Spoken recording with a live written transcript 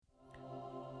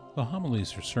The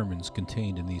homilies or sermons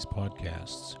contained in these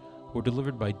podcasts were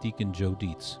delivered by Deacon Joe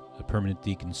Dietz, a permanent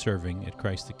deacon serving at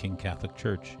Christ the King Catholic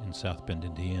Church in South Bend,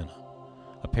 Indiana,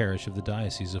 a parish of the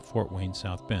Diocese of Fort Wayne,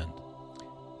 South Bend.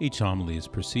 Each homily is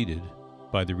preceded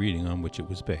by the reading on which it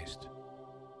was based.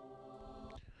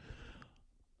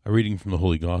 A reading from the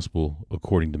Holy Gospel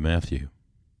according to Matthew.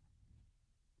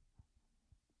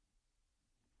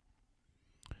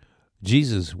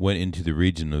 Jesus went into the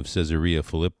region of Caesarea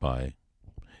Philippi,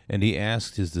 and he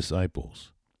asked his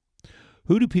disciples,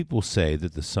 "Who do people say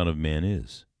that the Son of Man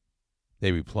is?"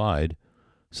 They replied,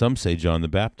 "Some say John the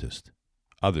Baptist,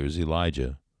 others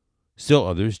Elijah, still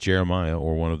others Jeremiah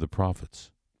or one of the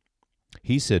prophets."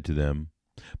 He said to them,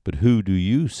 "But who do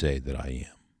you say that I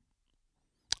am?"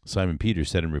 Simon Peter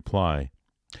said in reply,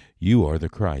 "You are the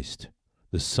Christ,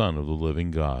 the Son of the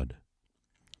living God."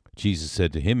 Jesus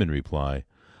said to him in reply,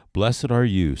 "Blessed are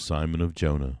you, Simon of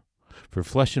Jonah, for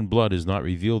flesh and blood has not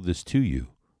revealed this to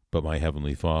you, but my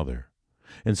heavenly Father.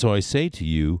 And so I say to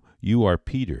you, you are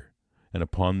Peter, and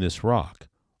upon this rock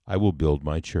I will build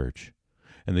my church,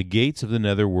 and the gates of the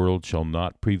netherworld shall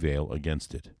not prevail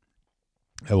against it.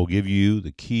 I will give you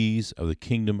the keys of the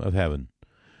kingdom of heaven.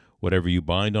 Whatever you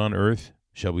bind on earth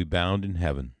shall be bound in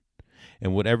heaven,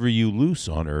 and whatever you loose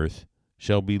on earth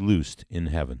shall be loosed in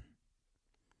heaven."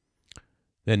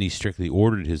 Then he strictly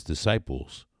ordered his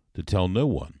disciples to tell no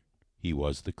one he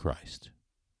was the Christ.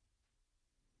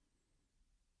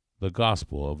 The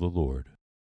Gospel of the Lord.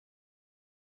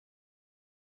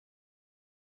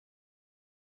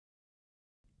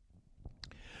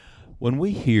 When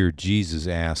we hear Jesus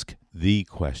ask the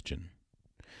question,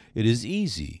 it is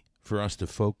easy for us to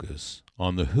focus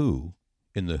on the who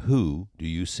in the "Who do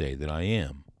you say that I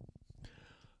am?"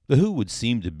 The who would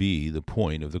seem to be the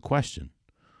point of the question.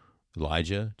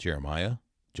 Elijah, Jeremiah,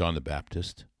 John the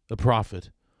Baptist, a prophet,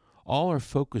 all are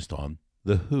focused on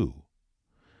the who.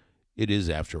 It is,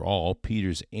 after all,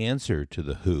 Peter's answer to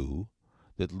the who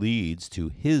that leads to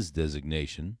his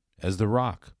designation as the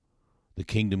rock, the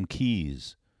kingdom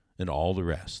keys, and all the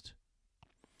rest.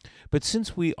 But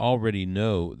since we already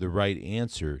know the right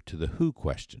answer to the who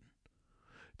question,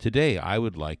 today I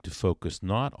would like to focus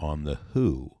not on the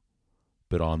who,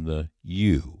 but on the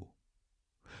you.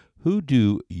 Who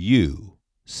do you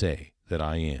say that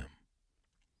I am?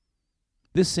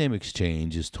 This same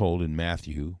exchange is told in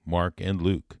Matthew, Mark, and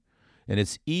Luke, and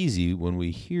it's easy when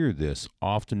we hear this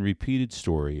often repeated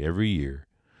story every year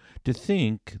to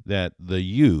think that the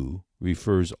you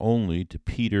refers only to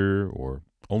Peter or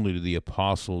only to the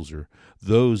apostles or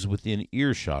those within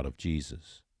earshot of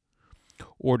Jesus,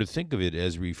 or to think of it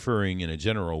as referring in a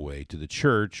general way to the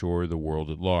church or the world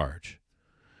at large.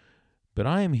 But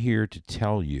I am here to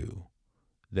tell you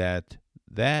that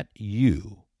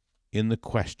you in the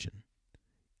question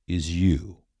is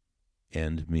you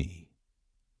and me.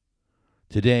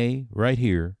 Today, right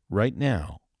here, right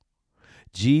now,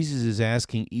 Jesus is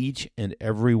asking each and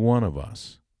every one of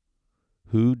us,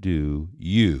 who do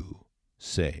you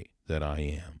say that I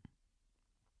am?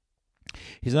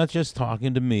 He's not just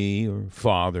talking to me or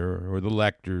Father or the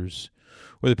lectors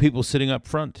or the people sitting up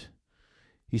front.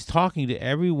 He's talking to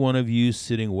every one of you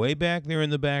sitting way back there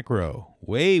in the back row.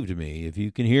 Wave to me if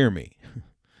you can hear me.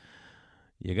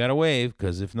 You got to wave,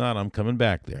 because if not, I'm coming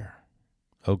back there.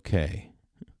 Okay.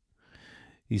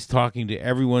 He's talking to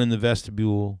everyone in the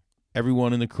vestibule,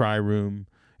 everyone in the cry room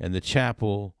and the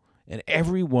chapel, and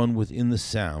everyone within the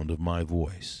sound of my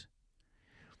voice.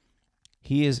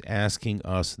 He is asking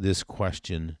us this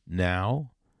question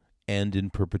now and in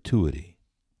perpetuity.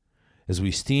 As we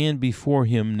stand before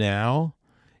him now,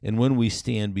 and when we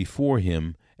stand before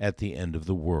him at the end of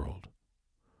the world.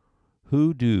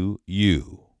 Who do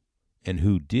you, and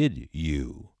who did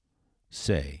you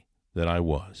say that I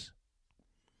was?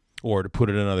 Or to put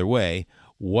it another way,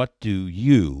 what do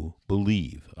you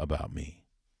believe about me?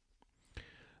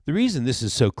 The reason this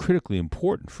is so critically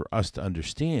important for us to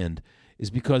understand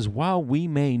is because while we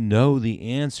may know the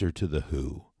answer to the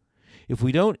who, if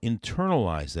we don't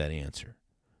internalize that answer,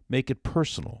 make it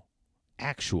personal,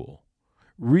 actual,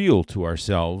 real to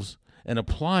ourselves, and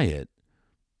apply it,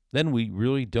 then we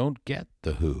really don't get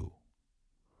the who.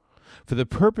 For the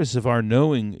purpose of our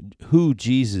knowing who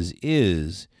Jesus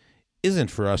isn't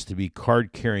for us to be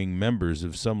card-carrying members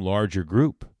of some larger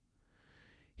group.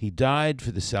 He died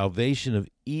for the salvation of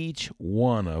each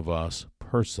one of us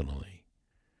personally.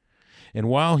 And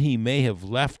while he may have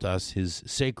left us his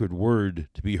sacred word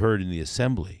to be heard in the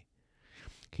assembly,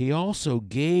 he also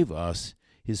gave us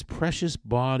his precious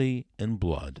body and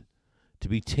blood to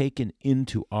be taken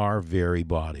into our very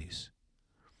bodies.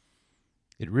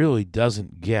 It really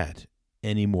doesn't get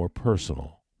any more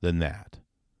personal than that.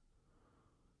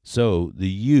 So the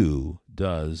you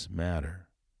does matter.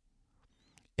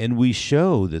 And we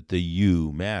show that the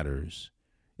you matters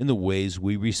in the ways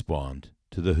we respond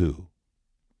to the who.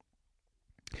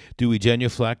 Do we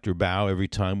genuflect or bow every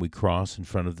time we cross in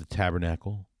front of the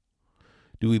tabernacle?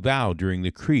 Do we bow during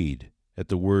the creed at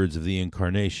the words of the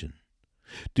incarnation?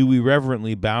 Do we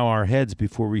reverently bow our heads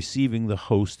before receiving the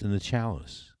host and the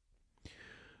chalice?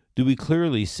 Do we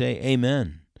clearly say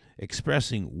amen,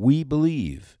 expressing we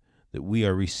believe that we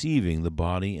are receiving the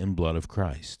body and blood of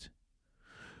Christ?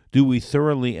 Do we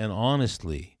thoroughly and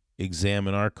honestly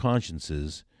examine our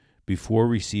consciences before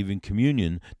receiving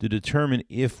communion to determine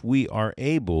if we are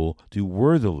able to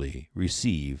worthily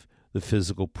receive the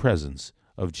physical presence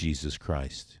of Jesus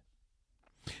Christ?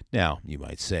 Now, you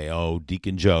might say, oh,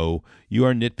 Deacon Joe, you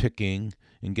are nitpicking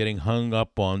and getting hung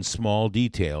up on small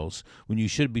details when you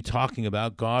should be talking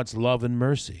about God's love and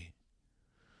mercy.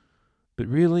 But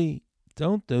really,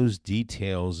 don't those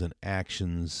details and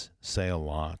actions say a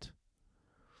lot?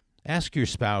 Ask your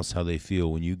spouse how they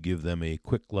feel when you give them a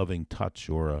quick, loving touch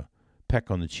or a peck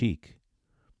on the cheek.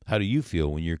 How do you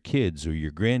feel when your kids or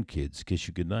your grandkids kiss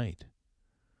you goodnight?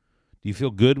 Do you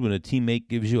feel good when a teammate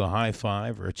gives you a high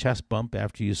five or a chest bump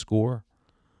after you score?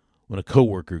 When a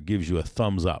coworker gives you a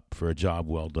thumbs up for a job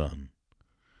well done?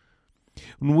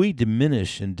 When we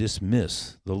diminish and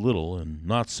dismiss the little and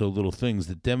not so little things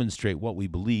that demonstrate what we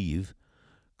believe,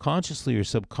 consciously or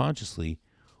subconsciously,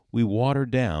 we water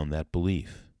down that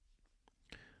belief.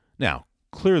 Now,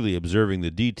 clearly observing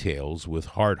the details with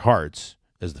hard hearts,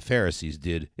 as the Pharisees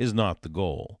did, is not the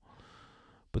goal.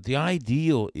 But the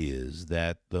ideal is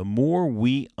that the more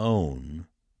we own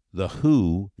the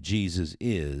who Jesus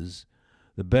is,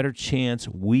 the better chance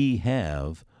we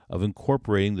have of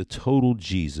incorporating the total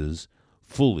Jesus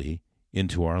fully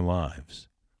into our lives.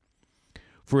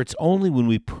 For it's only when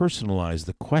we personalize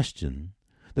the question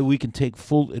that we can take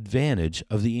full advantage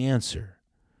of the answer.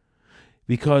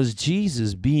 Because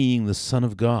Jesus, being the Son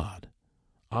of God,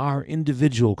 our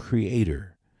individual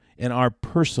Creator and our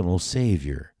personal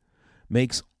Savior,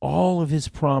 makes all of His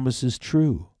promises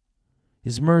true.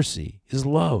 His mercy, His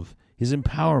love, His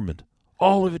empowerment,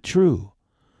 all of it true.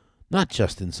 Not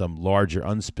just in some larger,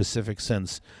 unspecific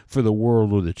sense for the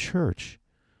world or the church,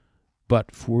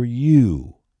 but for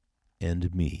you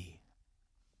and me.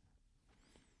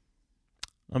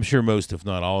 I'm sure most, if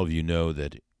not all of you, know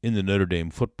that in the Notre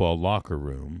Dame football locker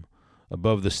room,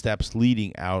 above the steps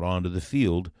leading out onto the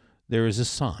field, there is a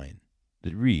sign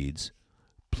that reads,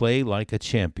 "Play like a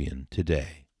champion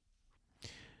today."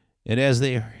 And as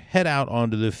they head out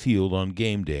onto the field on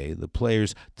game day, the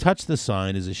players touch the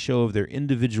sign as a show of their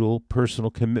individual personal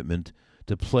commitment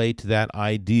to play to that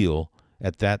ideal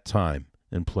at that time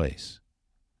and place.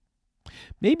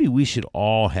 Maybe we should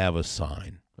all have a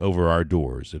sign over our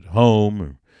doors at home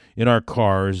or in our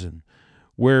cars and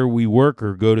where we work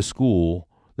or go to school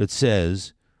that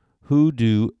says, "Who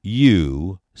do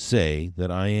you say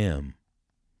that I am?"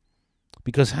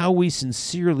 Because how we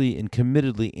sincerely and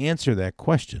committedly answer that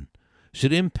question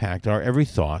should impact our every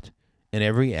thought and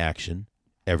every action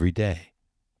every day.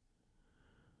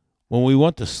 When we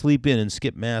want to sleep in and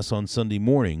skip Mass on Sunday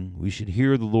morning, we should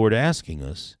hear the Lord asking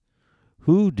us,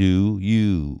 "Who do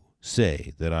you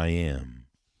say that I am?"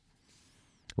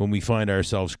 When we find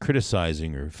ourselves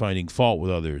criticizing or finding fault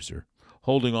with others or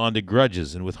holding on to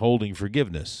grudges and withholding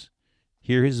forgiveness,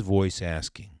 hear His voice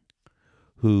asking,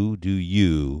 "Who do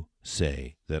you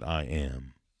say that I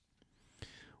am?"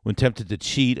 When tempted to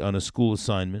cheat on a school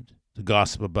assignment, to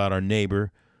gossip about our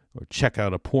neighbor, or check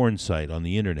out a porn site on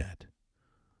the internet,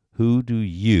 who do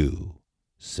you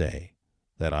say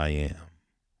that I am?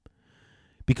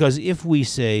 Because if we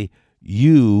say,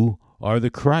 "You are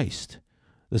the Christ,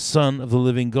 the Son of the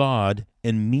living God,"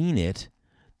 and mean it,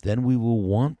 then we will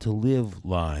want to live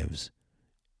lives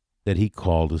that He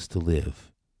called us to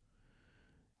live.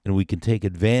 And we can take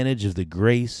advantage of the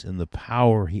grace and the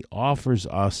power He offers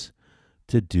us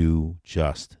to do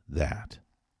just that.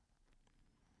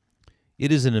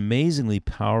 It is an amazingly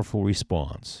powerful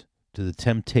response to the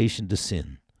temptation to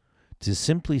sin, to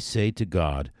simply say to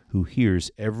God, who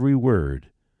hears every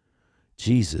word,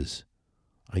 "Jesus,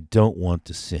 I don't want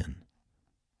to sin.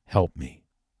 Help me."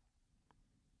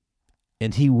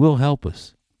 And He will help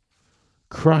us.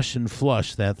 Crush and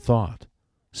flush that thought.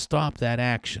 Stop that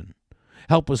action.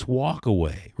 Help us walk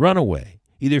away, run away,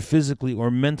 either physically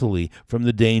or mentally, from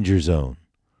the danger zone.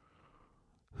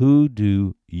 Who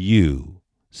do you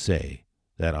say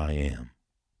that I am?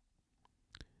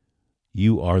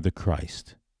 You are the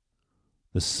Christ,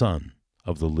 the Son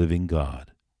of the living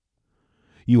God.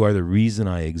 You are the reason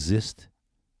I exist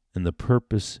and the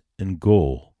purpose and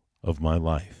goal of my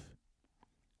life.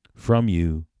 from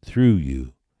you, through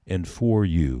you, and for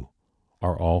you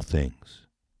are all things.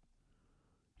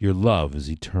 Your love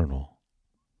is eternal.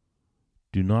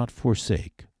 Do not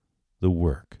forsake the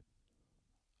work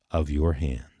of your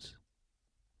hands.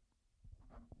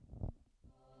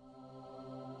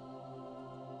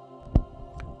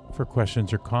 For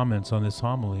questions or comments on this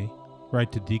homily,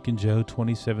 write to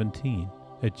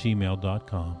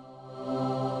deaconjoe2017@gmail.com.